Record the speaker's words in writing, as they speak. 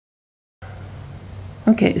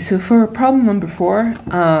Okay, so for problem number 4,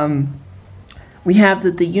 we have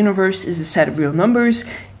that the universe is a set of real numbers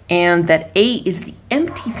and that A is the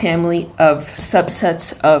empty family of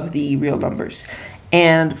subsets of the real numbers.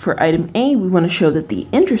 And for item A, we want to show that the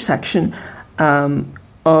intersection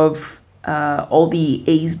of all the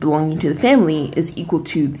A's belonging to the family is equal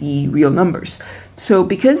to the real numbers. So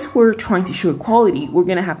because we're trying to show equality, we're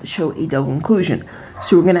going to have to show a double inclusion.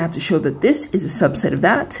 So we're going to have to show that this is a subset of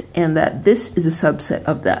that and that this is a subset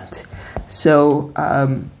of that. So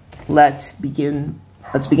let's begin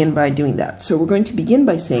by doing that. So we're going to begin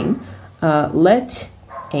by saying let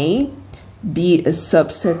A be a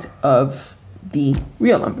subset of the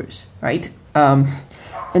real numbers, right?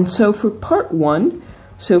 And so for part 1,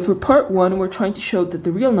 we're trying to show that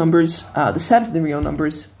the real numbers, the set of the real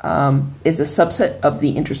numbers, is a subset of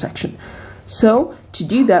the intersection. So to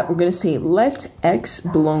do that, we're going to say let x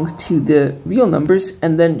belong to the real numbers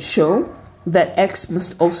and then show that x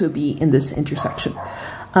must also be in this intersection.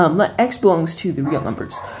 Let x belongs to the real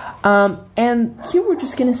numbers. And here we're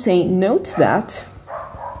just going to say note that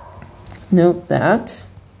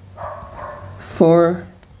for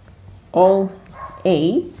all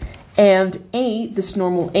A, and A, this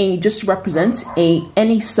normal A, just represents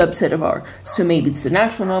any subset of R. So maybe it's the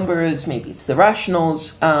natural numbers, maybe it's the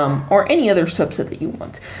rationals, or any other subset that you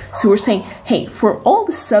want. So we're saying, hey, for all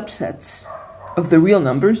the subsets of the real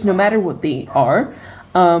numbers, no matter what they are,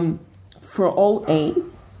 for all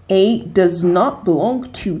A does not belong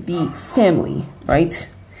to the family, right?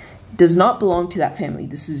 Does not belong to that family.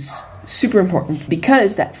 This is super important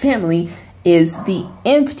because that family is the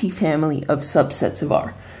empty family of subsets of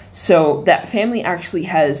R. So that family actually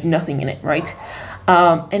has nothing in it, right?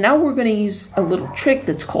 And now we're going to use a little trick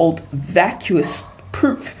that's called vacuous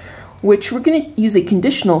proof, which we're going to use a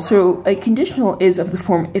conditional. So a conditional is of the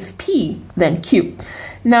form if P, then Q.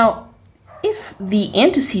 Now, if the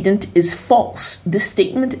antecedent is false, this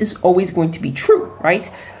statement is always going to be true,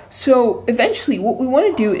 right? So eventually what we want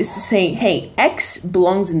to do is to say, hey, X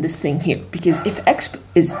belongs in this thing here, because if X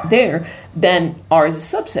is there, then R is a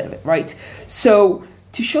subset of it, right? So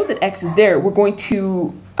to show that X is there, we're going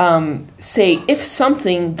to say if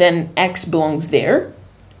something, then X belongs there,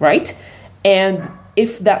 right? And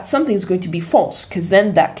if that something is going to be false, because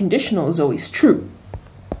then that conditional is always true.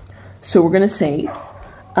 So we're going to say,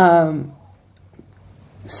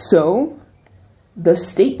 so the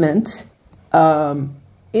statement,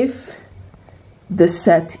 if the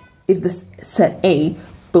set A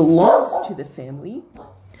belongs to the family,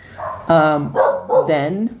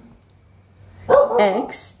 then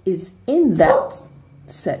X is in that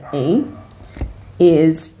set A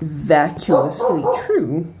is vacuously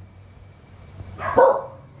true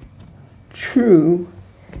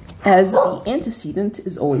as the antecedent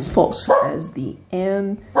is always false, as the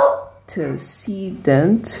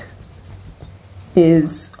antecedent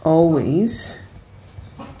is always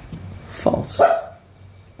false.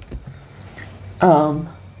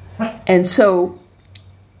 And so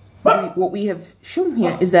what we have shown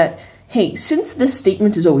here is that, hey, since this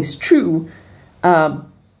statement is always true,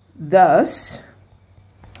 thus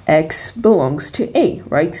X belongs to A,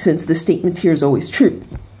 right? Since the statement here is always true.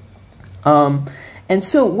 And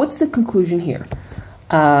so what's the conclusion here?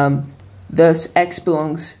 Thus X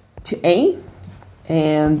belongs to A,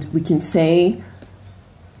 and we can say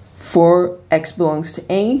for X belongs to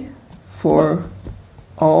A, for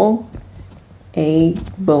all A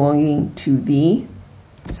belonging to the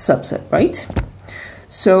subset, right?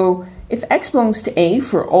 So if X belongs to A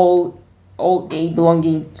for all A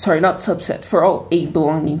belonging, sorry, not subset, for all A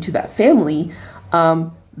belonging to that family,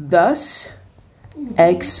 thus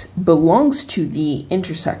X belongs to the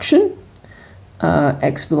intersection.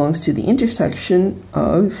 X belongs to the intersection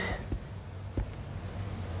of,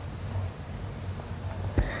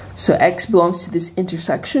 so X belongs to this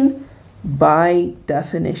intersection by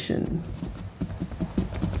definition.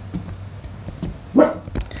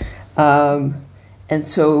 And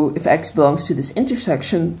so if X belongs to this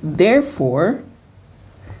intersection, therefore,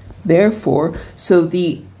 so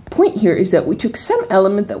the point here is that we took some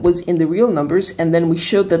element that was in the real numbers and then we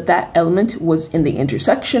showed that that element was in the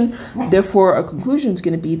intersection. Therefore, our conclusion is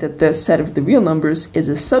going to be that the set of the real numbers is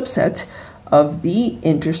a subset of the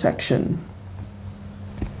intersection.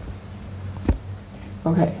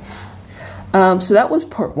 Okay, so that was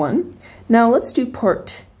part 1. Now let's do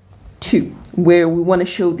part 2, where we want to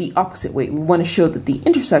show the opposite way. We want to show that the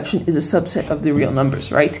intersection is a subset of the real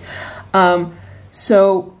numbers, right?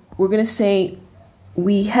 So we're going to say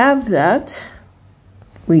we have that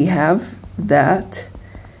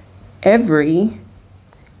every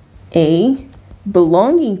A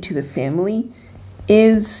belonging to the family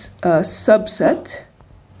is a subset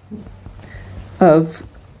of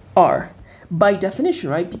R. By definition,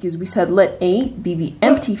 right? Because we said let A be the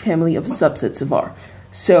empty family of subsets of R.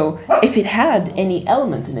 So if it had any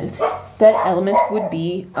element in it, that element would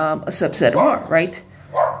be a subset of R, right?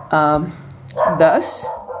 Thus,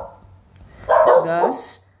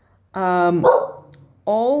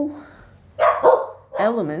 all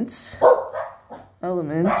elements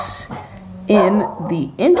in the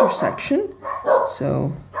intersection,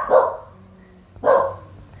 so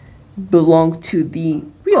belong to the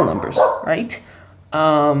real numbers, right?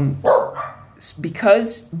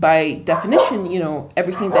 Because by definition, you know,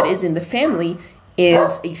 everything that is in the family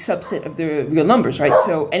is a subset of the real numbers, right?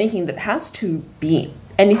 So anything that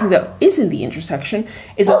is in the intersection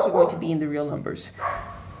is also going to be in the real numbers.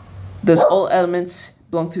 Thus, all elements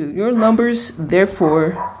belong to the real numbers,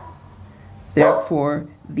 therefore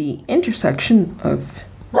the intersection of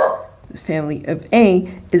this family of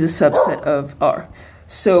A is a subset of R.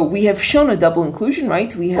 So we have shown a double inclusion,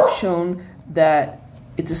 right? We have shown that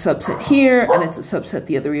it's a subset here and it's a subset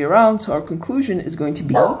the other way around. So our conclusion is going to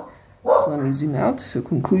be, so let me zoom out. So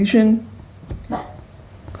conclusion,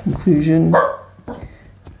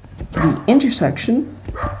 the intersection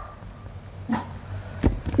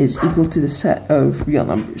is equal to the set of real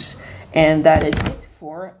numbers. And that is it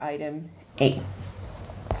for item A.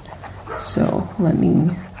 So let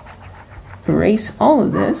me erase all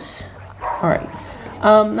of this. All right.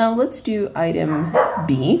 Now let's do item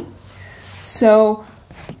B. So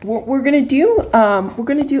we're gonna do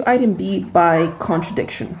item B by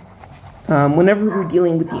contradiction. Whenever we're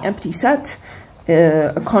dealing with the empty set,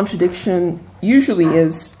 a contradiction usually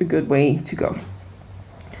is a good way to go.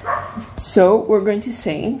 So we're going to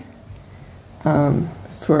say,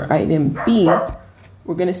 for item B,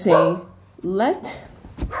 we're going to say let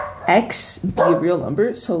x be a real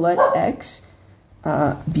number. So let x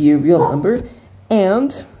be a real number,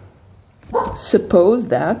 and suppose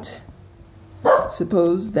that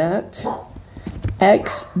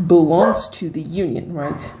x belongs to the union,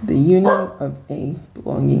 right? The union of A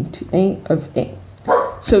belonging to A of A.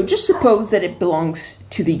 So just suppose that it belongs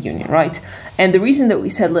to the union, right? And the reason that we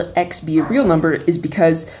said let x be a real number is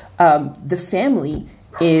because the family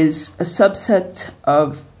is a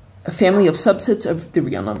family of subsets of the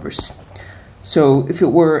real numbers. So if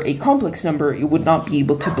it were a complex number, it would not be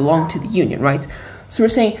able to belong to the union, right? So we're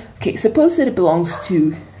saying, okay, suppose that it belongs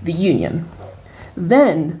to the union.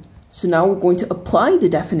 Then, so now we're going to apply the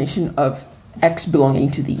definition of x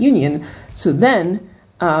belonging to the union. So then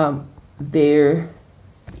there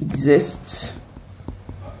exists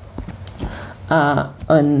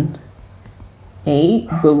an A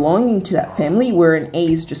belonging to that family, where an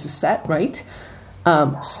A is just a set, right?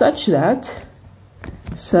 Such that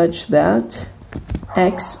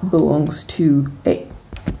x belongs to A.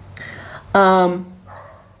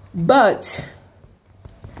 But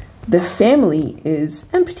the family is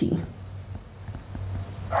empty.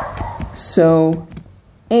 So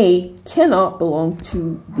A cannot belong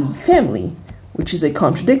to the family, which is a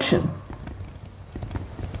contradiction.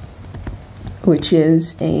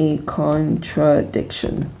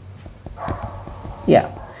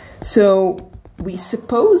 Yeah. So we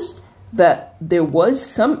supposed that there was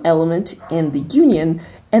some element in the union,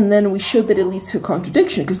 and then we showed that it leads to a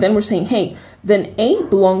contradiction, because then we're saying, hey, then A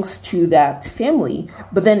belongs to that family,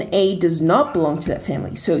 but then A does not belong to that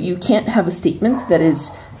family. So you can't have a statement that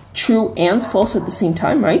is true and false at the same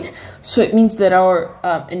time, right? So it means that our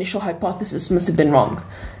initial hypothesis must have been wrong.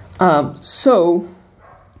 So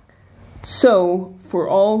for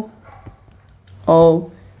all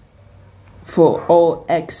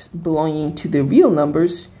x belonging to the real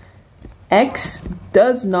numbers, x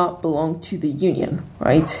does not belong to the union,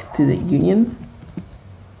 right? To the union.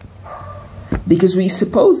 Because we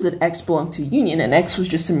suppose that x belonged to union and x was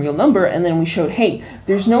just some real number, and then we showed, hey,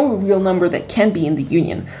 there's no real number that can be in the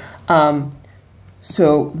union.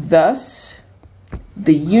 So thus,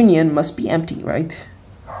 the union must be empty, right?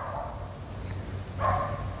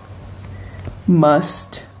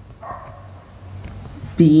 Must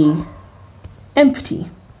be empty.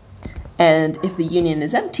 And if the union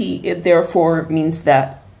is empty, it therefore means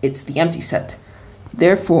that it's the empty set.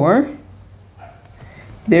 Therefore,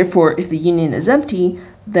 if the union is empty,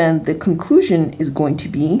 then the conclusion is going to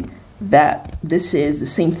be that this is the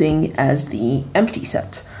same thing as the empty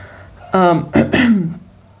set. And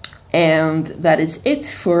that is it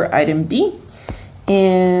for item B.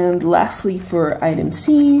 And lastly, for item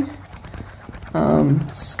C,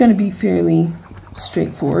 this is going to be fairly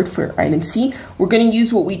straightforward. For item C, we're going to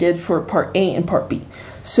use what we did for part A and part B.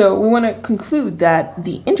 So we want to conclude that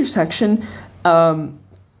the intersection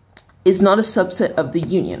is not a subset of the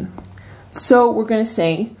union. So we're going to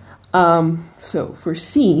say So for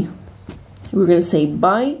C, we're going to say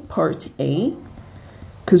by part A,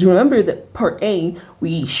 because remember that part A,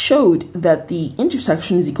 we showed that the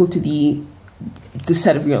intersection is equal to the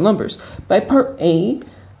set of real numbers. By part A,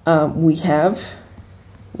 we have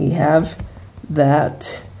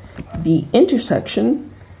that the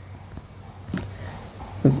intersection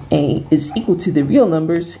of A is equal to the real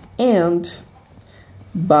numbers, and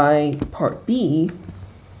by part B,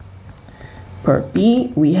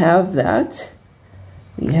 we have that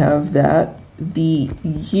the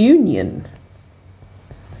union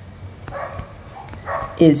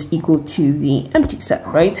is equal to the empty set,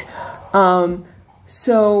 right?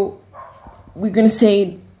 So we're going to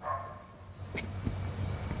say,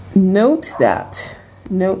 note that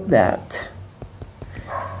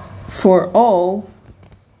for all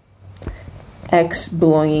x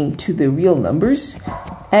belonging to the real numbers,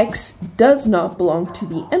 x does not belong to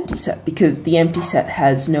the empty set because the empty set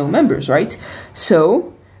has no members, right?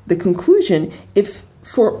 So the conclusion, if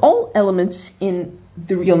for all elements in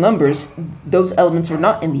the real numbers, those elements are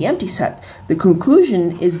not in the empty set, the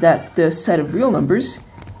conclusion is that the set of real numbers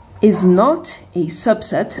is not a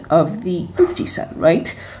subset of the empty set,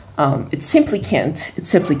 right? It simply can't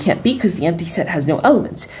be, because the empty set has no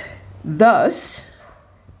elements. Thus,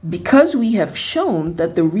 because we have shown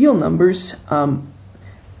that the real numbers,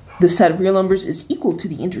 the set of real numbers is equal to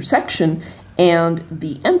the intersection, and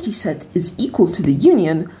the empty set is equal to the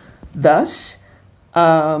union, thus,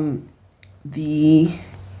 now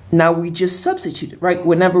we just substitute it, right?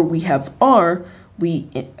 Whenever we have R, we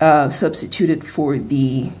substitute it for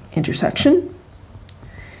the intersection,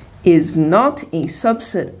 is not a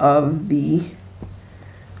subset of the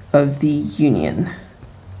union.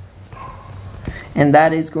 And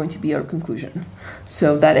that is going to be our conclusion.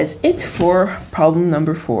 So that is it for problem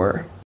number 4.